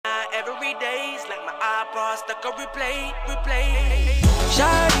memory days, like my iPod stuck on replay.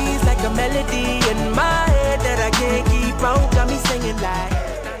 Shawty's like a melody in my head that I can't keep out, got me singing like.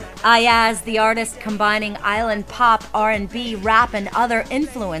 Iyaz, the artist combining island pop, R&B, rap, and other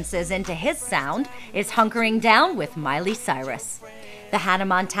influences into his sound, is hunkering down with Miley Cyrus. The Hannah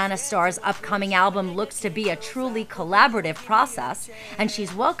Montana star's upcoming album looks to be a truly collaborative process, and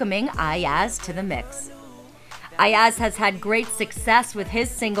she's welcoming Iyaz to the mix. Iyaz has had great success with his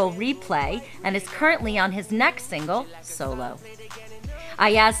single Replay and is currently on his next single, Solo.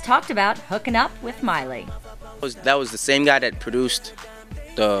 Iyaz talked about hooking up with Miley. That was the same guy that produced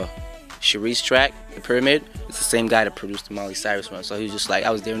the Sharice track, The Pyramid. It's the same guy that produced the Miley Cyrus one. So he was just like,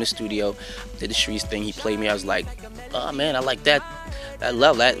 I was there in the studio, did the Sharice thing, he played me, I was like, oh man, I like that. I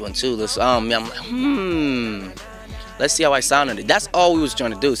love that one too. I'm like, let's see how I sound on it. That's all we was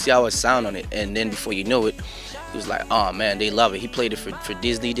trying to do, see how I sound on it. And then before you know it, he was like, oh man, they love it. He played it for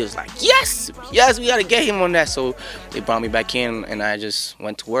Disney. They was like, yes, we gotta get him on that. So they brought me back in and I just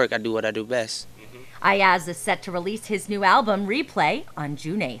went to work. I do what I do best. Iyaz is set to release his new album, Replay, on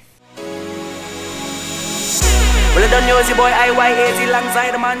June 8th. Well, I don't know, your boy Iyaz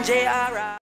alongside the man JR.